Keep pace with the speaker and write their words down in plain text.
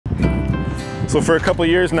So for a couple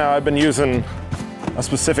years now, I've been using a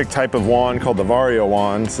specific type of wand called the Vario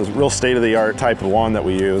wand. It's a real state-of-the-art type of wand that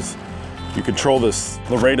we use. You control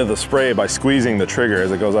the rate of the spray by squeezing the trigger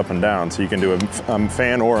as it goes up and down. So you can do a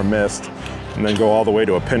fan or a mist and then go all the way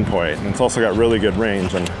to a pinpoint. And it's also got really good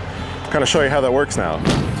range, and I'll kind of show you how that works now.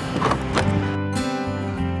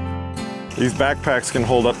 These backpacks can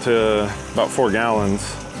hold up to about 4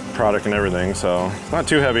 gallons, product and everything, so it's not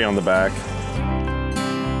too heavy on the back.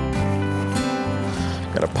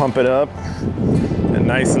 Got to pump it up and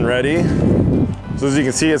nice and ready. So as you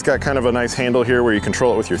can see, it's got kind of a nice handle here where you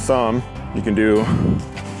control it with your thumb. You can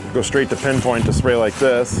go straight to pinpoint to spray like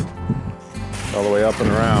this, all the way up and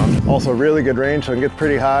around. Also really good range, so it can get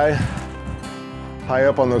pretty high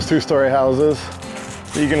up on those 2-story houses.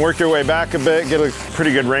 You can work your way back a bit, get a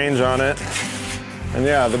pretty good range on it. And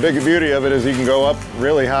yeah, the big beauty of it is you can go up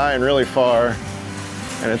really high and really far,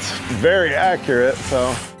 and it's very accurate,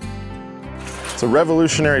 so. It's a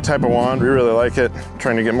revolutionary type of wand. We really like it.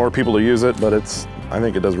 Trying to get more people to use it, but I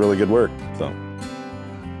think it does really good work, so.